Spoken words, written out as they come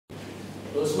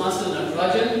Toastmaster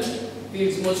Natarajan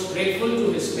feels most grateful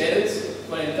to his parents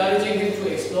for encouraging him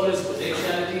to explore his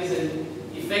potentialities and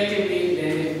effectively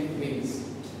learning wings.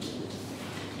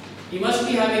 He must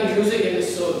be having music in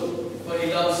his soul, for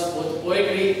he loves both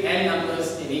poetry and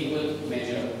numbers in equal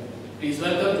measure. Please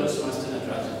welcome Toastmaster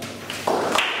Natarajan.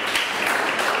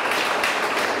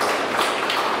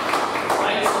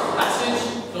 Rites of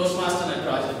Passage, Toastmaster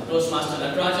Natarajan. Toastmaster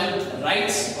Natarajan,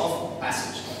 Rites of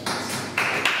Passage.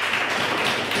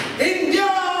 India!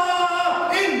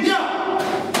 India!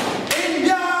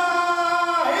 India!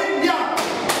 India!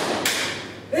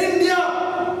 India!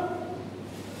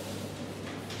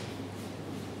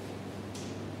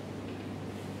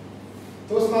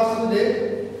 Toastmaster today,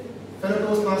 fellow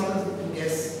Toastmasters and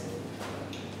guests.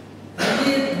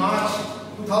 28 March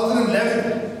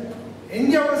 2011,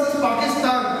 India versus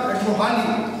Pakistan at Mohali.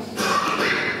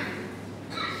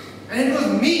 And it was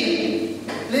me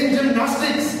playing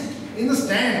gymnastics in the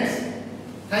stands,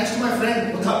 thanks to my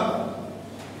friend Buddha.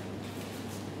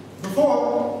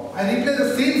 Before I replay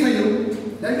the scene for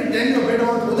you, let me tell you a bit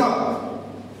about Buddha.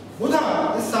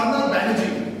 Buddha is Sadhana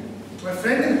Banerjee, my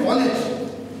friend in college,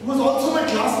 who was also my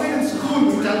classmate in school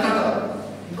in Calcutta.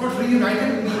 He got reunited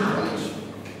with me in college.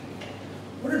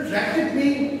 What attracted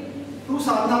me to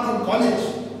Sadhana in college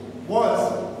was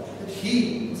that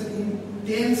he was an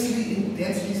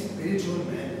intensely spiritual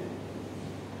man.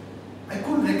 I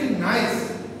could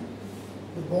recognize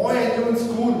the boy I knew in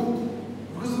school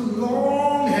because of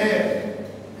long hair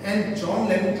and John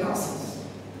Lennon glasses.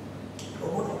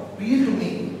 But what appealed to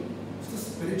me was the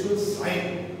spiritual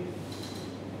side.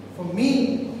 For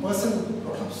me, a person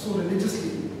brought up so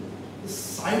religiously, the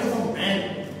side of a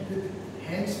man with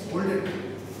hands folded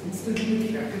instantly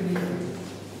attracted me.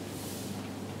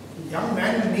 The young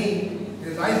man in me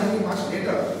realized only much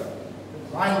later that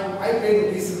while I paid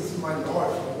obeisance to my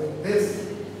Lord for doing this,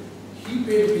 he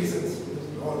paid obeisance to his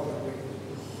Lord for doing it.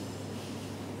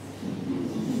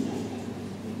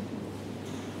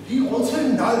 He also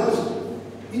indulged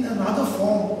in another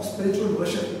form of spiritual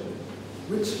worship,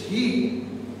 which he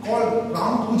called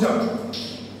Ram Puja.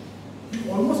 He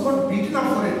almost got beaten up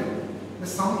for it by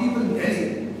some people in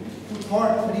Delhi who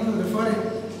thought that he was referring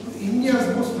to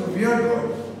India's most revered god.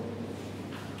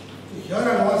 So here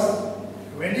I was,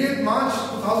 28th March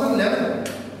 2011,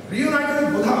 reunited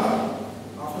with Buddha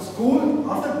after school,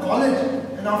 after college,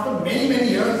 and after many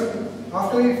years,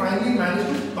 after he finally managed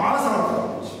to pass out of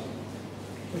college.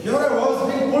 So here I was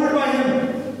being pulled by him.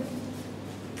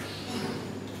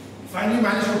 Finally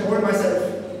managed to hold myself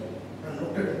and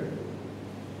looked at him.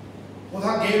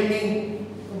 Buddha gave me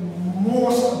the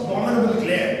most abominable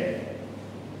glare.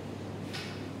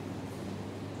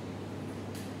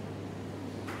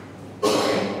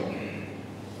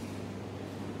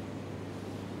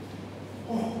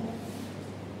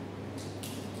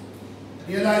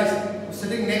 Realized I was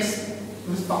sitting next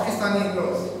to his Pakistani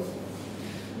in-laws.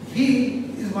 He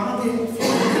is one of the few people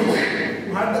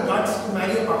who had the guts to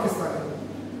marry a Pakistani.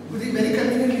 Because he very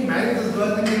conveniently married this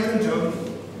girl when they were in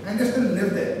Germany and they still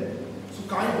live there. So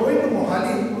going to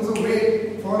Mohali was a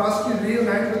way for us to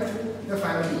reunite with the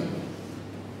family.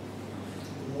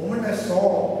 The moment I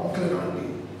saw uncle and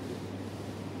auntie,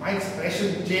 my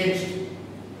expression changed.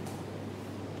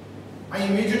 I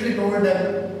immediately told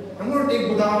them, I'm going to take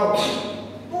Buddha out.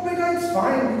 Oh my God, it's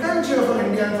fine. You can't cheer for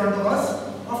India in front of us.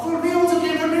 After all, we also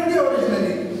came from India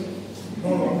originally.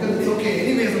 No, uncle, it's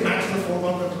okay. Anyways, the match is a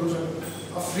foregone conclusion.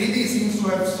 Afridi seems to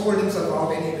have sold himself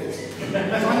out anyways. So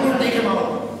I'm going to take him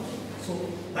out. So,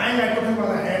 bang, I took him by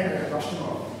the hand and I rushed him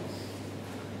out.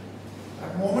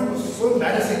 That moment was so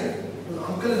embarrassing. Because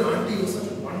uncle and auntie was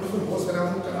such a wonderful host when I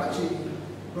was in Karachi.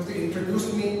 Because they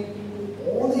introduced me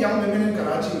to all the young women in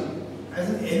Karachi as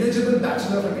an eligible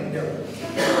bachelor from India.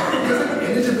 It wasn't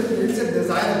eligible, it said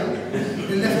desirable.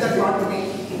 They left that part to me.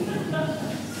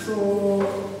 So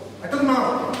I took him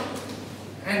out.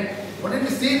 And what did we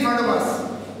see in front of us?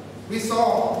 We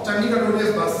saw Chandigarh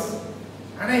Rode's bus.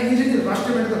 And I immediately rushed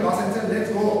him into the bus and said,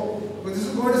 let's go. Because this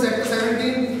is going to Sector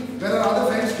 17, where our other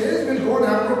friends stay, we'll go and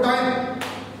have a good time.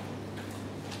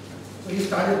 So he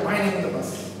started whining in the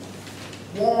bus.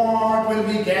 What will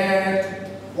we get?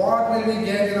 What will we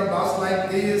get in a bus like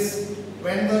this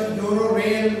when the Euro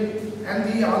rail and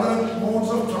the other modes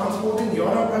of transport in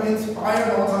Europe have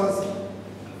inspired authors?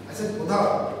 I said,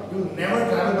 Buddha, you never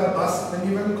traveled by bus when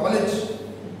you were in college.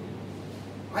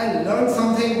 I learned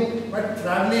something by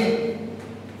traveling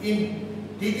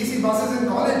in TTC buses in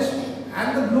college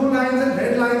and the blue lines and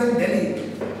red lines in Delhi,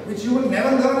 which you will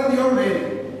never learn in your rail.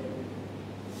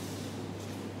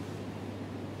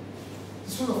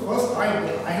 This was the first time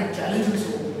I had challenged him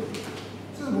so.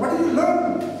 He said, what did you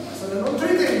learn? I said, I learned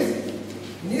 3 things.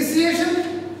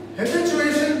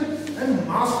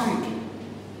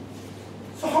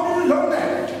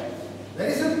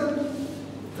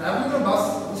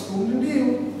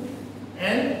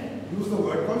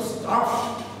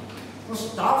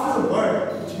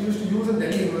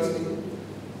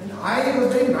 I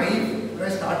was very naive when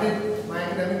I started my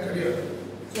academic career.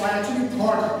 So I actually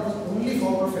thought it was only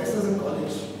for professors in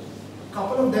college. A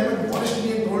couple of them admonished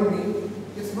me and told me,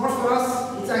 it's not for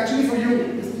us, it's actually for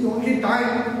you. It's the only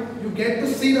time you get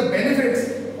to see the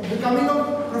benefits of becoming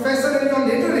a professor in your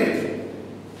later age.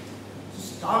 So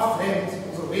staff friends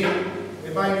was a way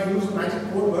whereby we use the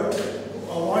magic code word to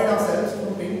avoid ourselves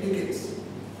from paying tickets.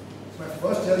 So my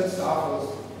first year in staff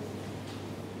was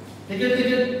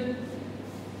ticket,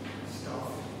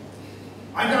 staff.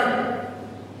 I done.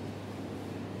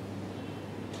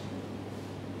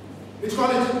 Which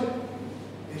college?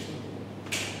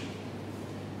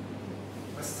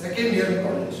 My second year in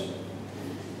college.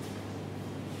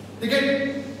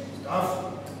 Ticket, staff.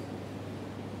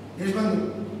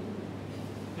 Deshbandhu.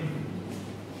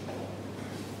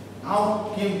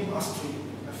 Now came mastery,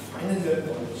 my final year in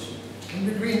college. In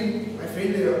between, I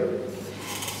failed a year.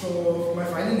 So my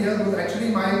final year was actually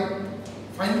my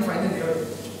final year.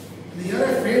 The year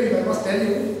I failed, I must tell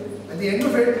you, at the end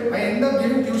of it, I ended up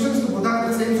giving tuitions to Buddha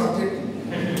in the same subject.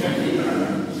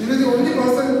 He was the only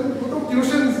person who took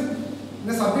tuitions in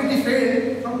a subject he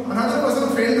failed from another person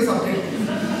who failed the subject.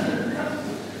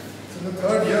 So in the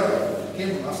third year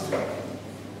came mastery.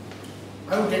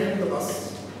 I would get into the bus.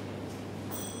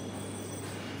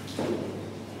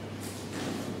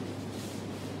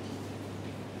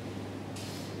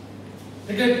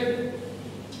 Ticket.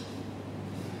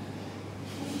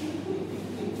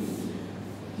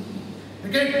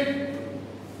 Ticket.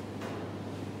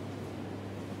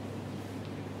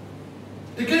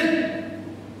 Ticket.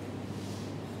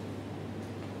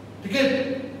 Ticket.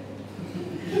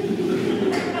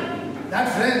 That,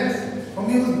 friends, for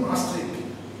me was mastery.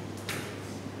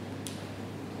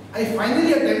 I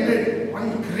finally attempted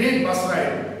one great bus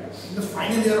ride in the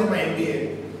final year of my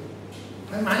MBA.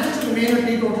 I managed to remain a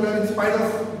teetotaler in spite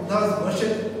of Buddha's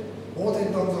worship, both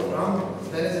in terms of rum as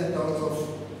well as in terms of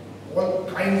all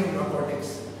kinds of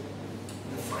narcotics.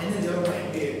 In the final year of my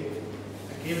MBA,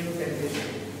 I gave into temptation,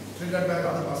 triggered by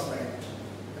another bus ride.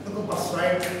 I took a bus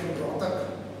ride from Rohtak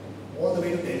all the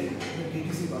way to Delhi in a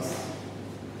DTC bus.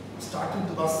 I started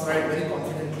the bus ride very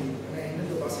confidently and I ended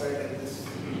the bus ride like this.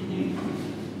 In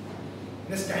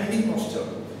a standing posture.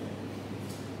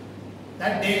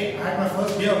 That day, I had my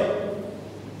first beer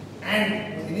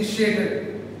and was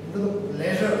initiated into the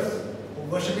pleasures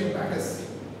of worshipping Bacchus.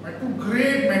 My two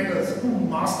great mentors, two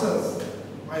masters,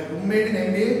 my roommate in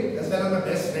MBA as well as my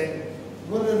best friend,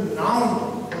 were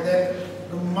renowned for their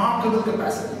remarkable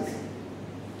capacities.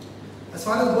 As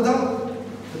far as Buddha,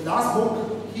 the last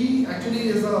book, he actually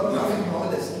is a graphic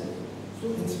novelist. So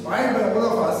inspired by all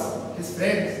of us, his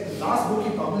friends, the last book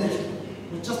he published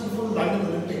was just before the London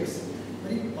Olympics,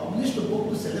 where he published a book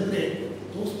to celebrate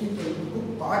those people who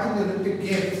took part in the Olympic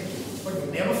Games but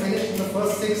never finished in the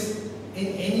first 6 in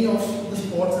any of the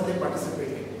sports that they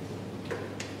participated in.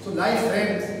 So life,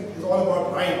 friends, is all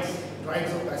about rides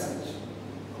of passage.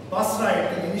 A bus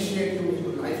ride can initiate you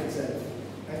into life itself.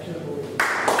 Thank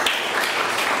you.